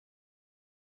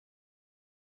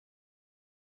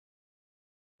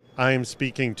I am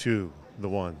speaking to the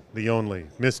one, the only,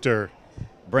 Mr.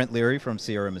 Brent Leary from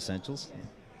CRM Essentials.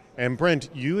 And Brent,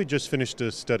 you had just finished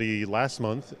a study last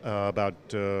month about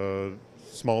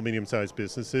small, medium-sized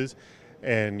businesses,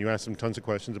 and you asked them tons of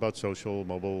questions about social,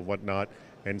 mobile, whatnot,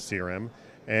 and CRM.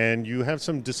 And you have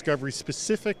some discoveries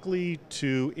specifically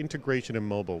to integration in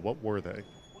mobile. What were they?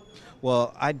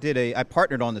 Well, I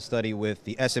partnered on the study with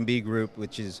the SMB Group,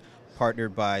 which is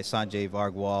partnered by Sanjay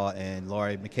Vargwal and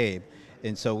Laurie McCabe.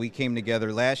 And so we came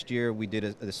together last year. We did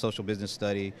a social business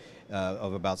study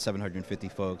of about 750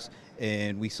 folks,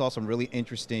 and we saw some really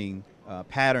interesting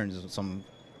patterns, some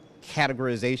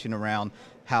categorization around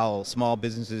how small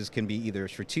businesses can be either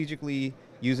strategically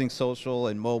using social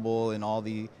and mobile and all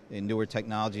the newer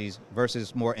technologies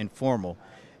versus more informal.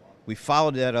 We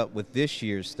followed that up with this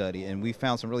year's study, and we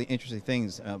found some really interesting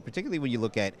things, particularly when you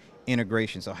look at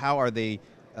integration. So how are they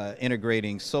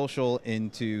integrating social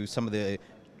into some of the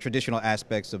traditional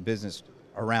aspects of business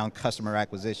around customer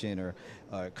acquisition or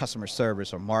customer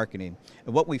service or marketing?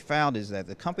 And what we found is that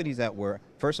the companies that were,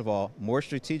 first of all, more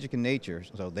strategic in nature,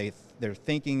 so they're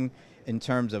thinking in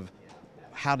terms of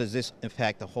how does this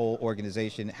impact the whole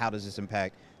organization, how does this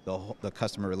impact the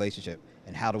customer relationship,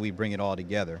 and how do we bring it all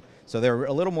together? So they're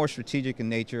a little more strategic in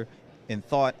nature, in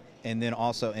thought, and then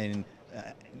also in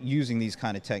using these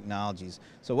kind of technologies.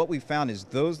 So what we found is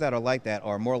those that are like that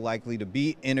are more likely to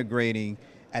be integrating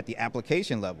at the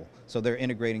application level. So they're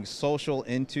integrating social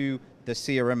into the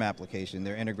CRM application,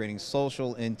 they're integrating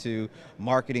social into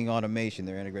marketing automation,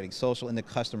 they're integrating social into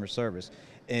customer service.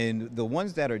 And the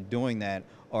ones that are doing that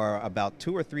are about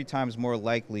 2 or 3 times more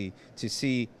likely to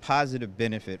see positive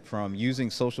benefit from using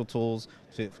social tools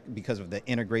because of the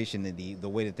integration and the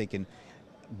way that they can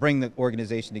bring the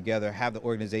organization together, have the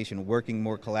organization working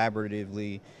more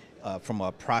collaboratively from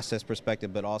a process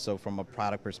perspective, but also from a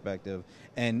product perspective.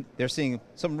 And they're seeing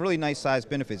some really nice size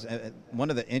benefits. One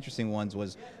of the interesting ones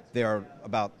was they are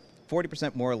about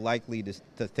 40% more likely to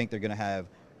think they're going to have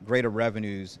greater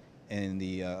revenues in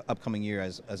the upcoming year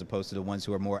as opposed to the ones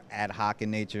who are more ad hoc in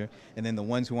nature. And then the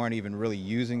ones who aren't even really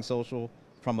using social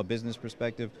from a business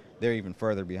perspective, they're even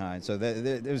further behind. So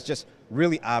it was just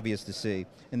really obvious to see.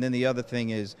 And then the other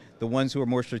thing is the ones who are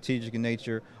more strategic in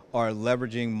nature are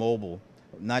leveraging mobile,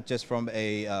 not just from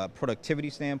a productivity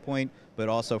standpoint, but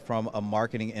also from a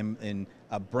marketing and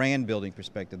a brand building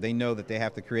perspective. They know that they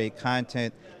have to create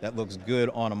content that looks good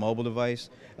on a mobile device.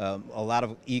 A lot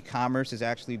of e-commerce is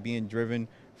actually being driven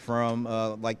from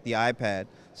like the iPad.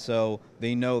 So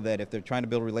they know that if they're trying to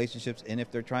build relationships and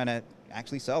if they're trying to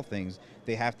actually sell things,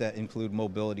 they have to include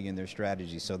mobility in their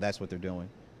strategy. So that's what they're doing.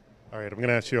 All right, I'm going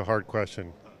to ask you a hard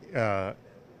question, and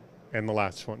the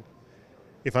last one.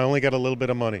 If I only got a little bit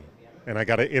of money, and I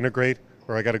got to integrate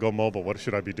or I got to go mobile, what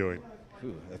should I be doing?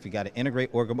 If you got to integrate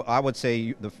or go, I would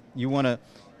say you want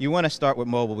to start with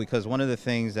mobile, because one of the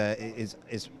things that is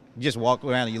you just walk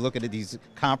around and you look at these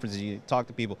conferences, you talk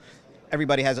to people.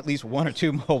 Everybody has at least 1 or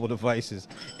 2 mobile devices,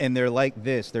 and they're like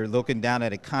this. They're looking down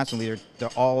at it constantly. They're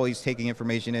always taking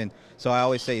information in. So I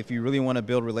always say, if you really want to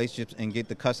build relationships and get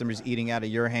the customers eating out of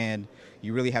your hand,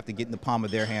 you really have to get in the palm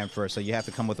of their hand first. So you have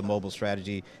to come with a mobile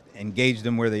strategy, engage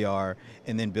them where they are,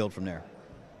 and then build from there.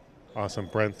 Awesome.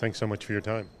 Brent, thanks so much for your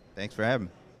time. Thanks for having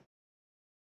me.